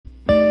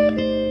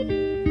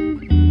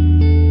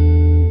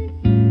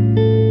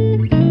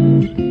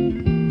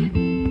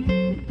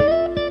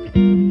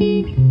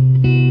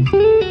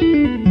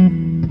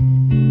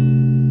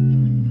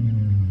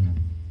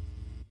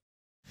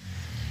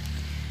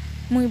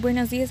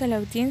buenos días a la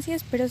audiencia,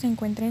 espero se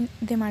encuentren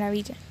de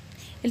maravilla.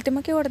 El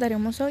tema que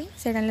abordaremos hoy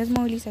serán las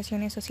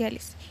movilizaciones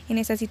sociales en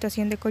esta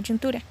situación de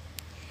coyuntura.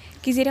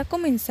 Quisiera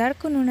comenzar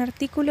con un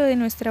artículo de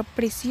nuestra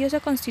preciosa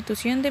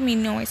Constitución de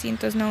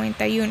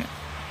 1991.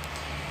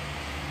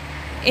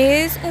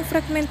 Es un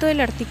fragmento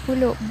del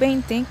artículo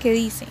 20 que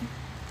dice: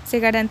 se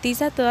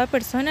garantiza a toda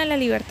persona la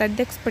libertad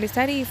de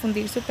expresar y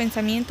difundir su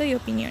pensamiento y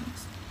opiniones.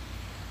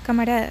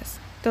 Camaradas,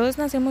 todos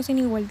nacemos en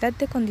igualdad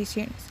de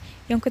condiciones,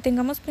 y aunque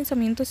tengamos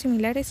pensamientos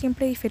similares,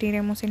 siempre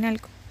diferiremos en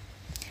algo.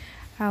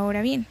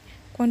 Ahora bien,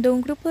 cuando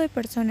un grupo de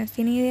personas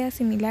tiene ideas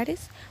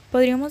similares,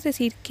 podríamos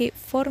decir que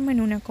forman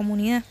una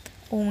comunidad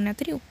o una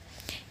tribu.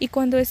 Y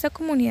cuando esta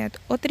comunidad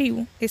o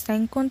tribu está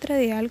en contra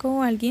de algo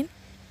o alguien,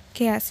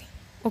 ¿qué hace?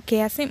 ¿O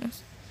qué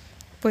hacemos?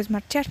 Pues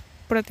marchar,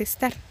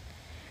 protestar,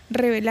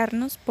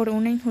 rebelarnos por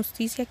una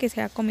injusticia que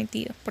se ha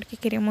cometido, porque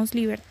queremos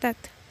libertad.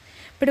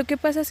 ¿Pero qué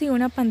pasa si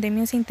una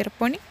pandemia se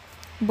interpone?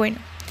 Bueno,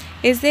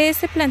 es de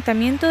este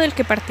planteamiento del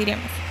que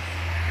partiremos.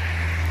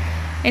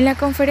 En la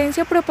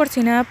conferencia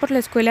proporcionada por la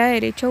Escuela de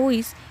Derecho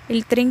UIS,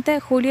 el 30 de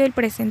julio del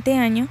presente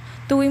año,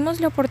 tuvimos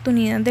la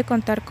oportunidad de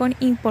contar con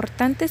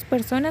importantes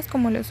personas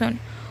como lo son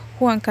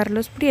Juan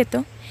Carlos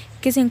Prieto,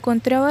 que se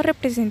encontraba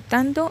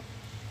representando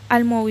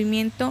al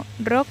movimiento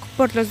Rock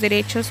por los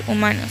Derechos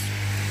Humanos,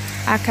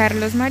 a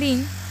Carlos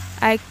Marín,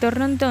 a Héctor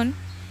Rondón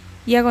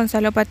y a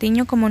Gonzalo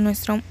Patiño como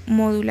nuestro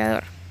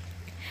modulador.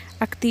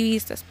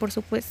 Activistas, por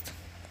supuesto.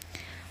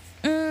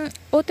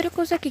 Otra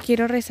cosa que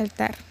quiero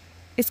resaltar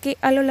es que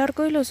a lo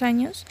largo de los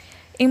años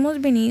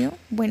hemos venido,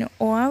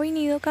 ha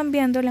venido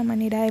cambiando la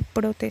manera de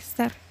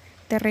protestar,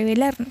 de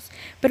rebelarnos,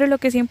 pero lo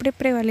que siempre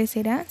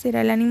prevalecerá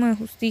será el ánimo de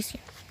justicia,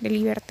 de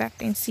libertad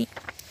en sí.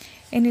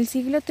 En el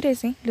siglo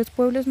XIII, los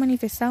pueblos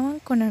manifestaban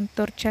con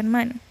antorcha en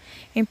mano.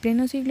 En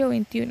pleno siglo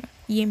XXI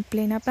y en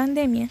plena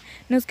pandemia,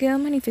 nos queda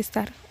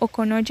manifestar o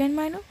con olla en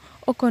mano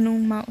o con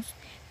un mouse,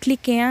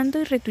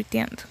 cliqueando y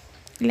retuiteando.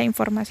 La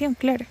información,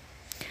 claro.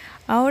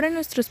 Ahora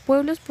nuestros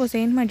pueblos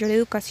poseen mayor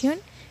educación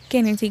que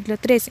en el siglo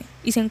XIII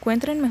y se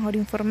encuentran mejor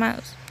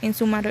informados, en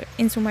su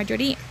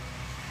mayoría.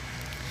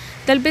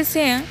 Tal vez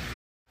sea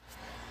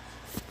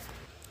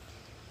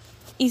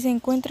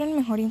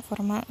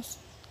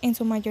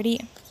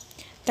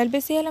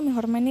la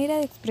mejor manera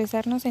de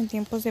expresarnos en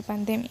tiempos de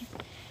pandemia,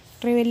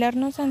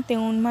 rebelarnos ante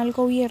un mal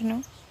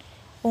gobierno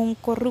o un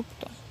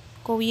corrupto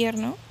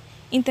gobierno,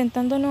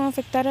 intentando no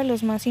afectar a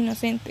los más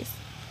inocentes.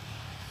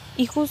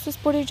 Y justo es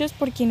por ellos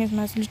por quienes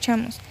más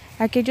luchamos,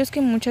 aquellos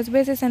que muchas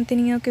veces han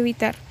tenido que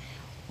evitar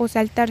o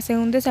saltarse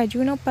un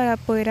desayuno para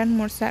poder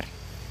almorzar,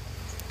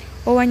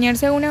 o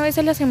bañarse una vez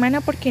a la semana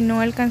porque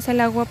no alcanza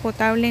el agua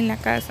potable en la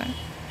casa,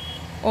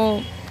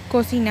 o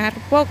cocinar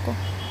poco.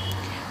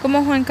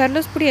 Como Juan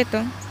Carlos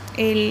Prieto,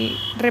 el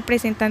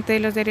representante de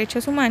los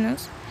derechos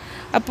humanos,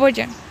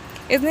 apoya: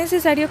 es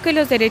necesario que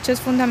los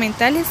derechos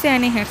fundamentales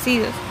sean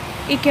ejercidos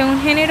y que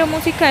un género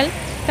musical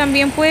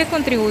también puede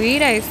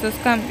contribuir a estos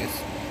cambios.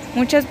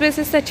 Muchas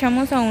veces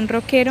tachamos a un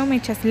rockero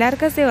mechas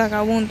largas de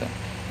vagabundo,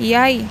 y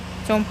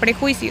son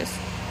prejuicios.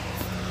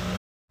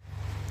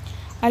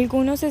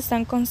 Algunos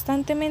están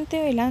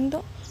constantemente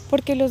velando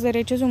porque los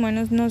derechos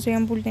humanos no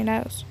sean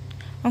vulnerados,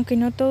 aunque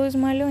no todo es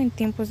malo en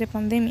tiempos de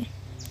pandemia.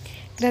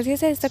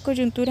 Gracias a esta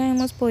coyuntura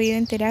hemos podido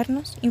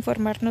enterarnos,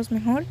 informarnos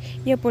mejor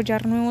y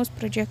apoyar nuevos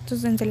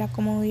proyectos desde la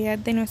comodidad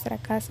de nuestra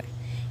casa,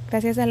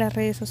 gracias a las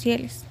redes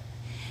sociales.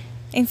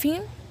 En fin,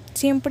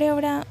 siempre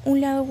habrá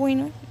un lado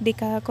bueno de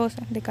cada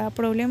cosa, de cada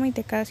problema y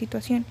de cada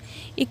situación,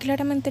 y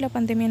claramente la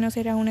pandemia no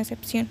será una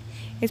excepción.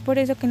 Es por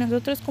eso que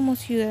nosotros como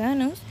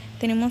ciudadanos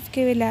tenemos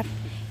que velar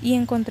y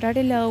encontrar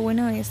el lado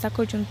bueno de esta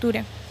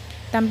coyuntura.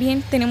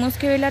 También tenemos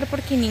que velar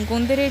porque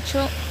ningún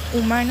derecho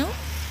humano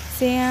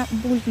sea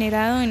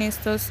vulnerado en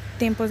estos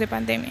tiempos de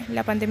pandemia.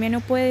 La pandemia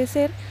no puede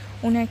ser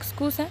una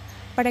excusa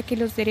para que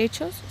los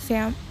derechos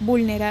sean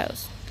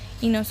vulnerados,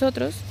 y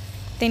nosotros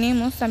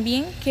tenemos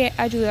también que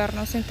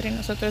ayudarnos entre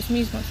nosotros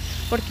mismos,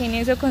 porque en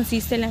eso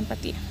consiste la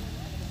empatía.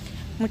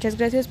 Muchas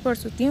gracias por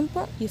su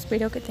tiempo y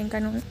espero que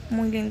tengan un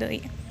muy lindo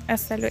día.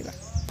 Hasta luego.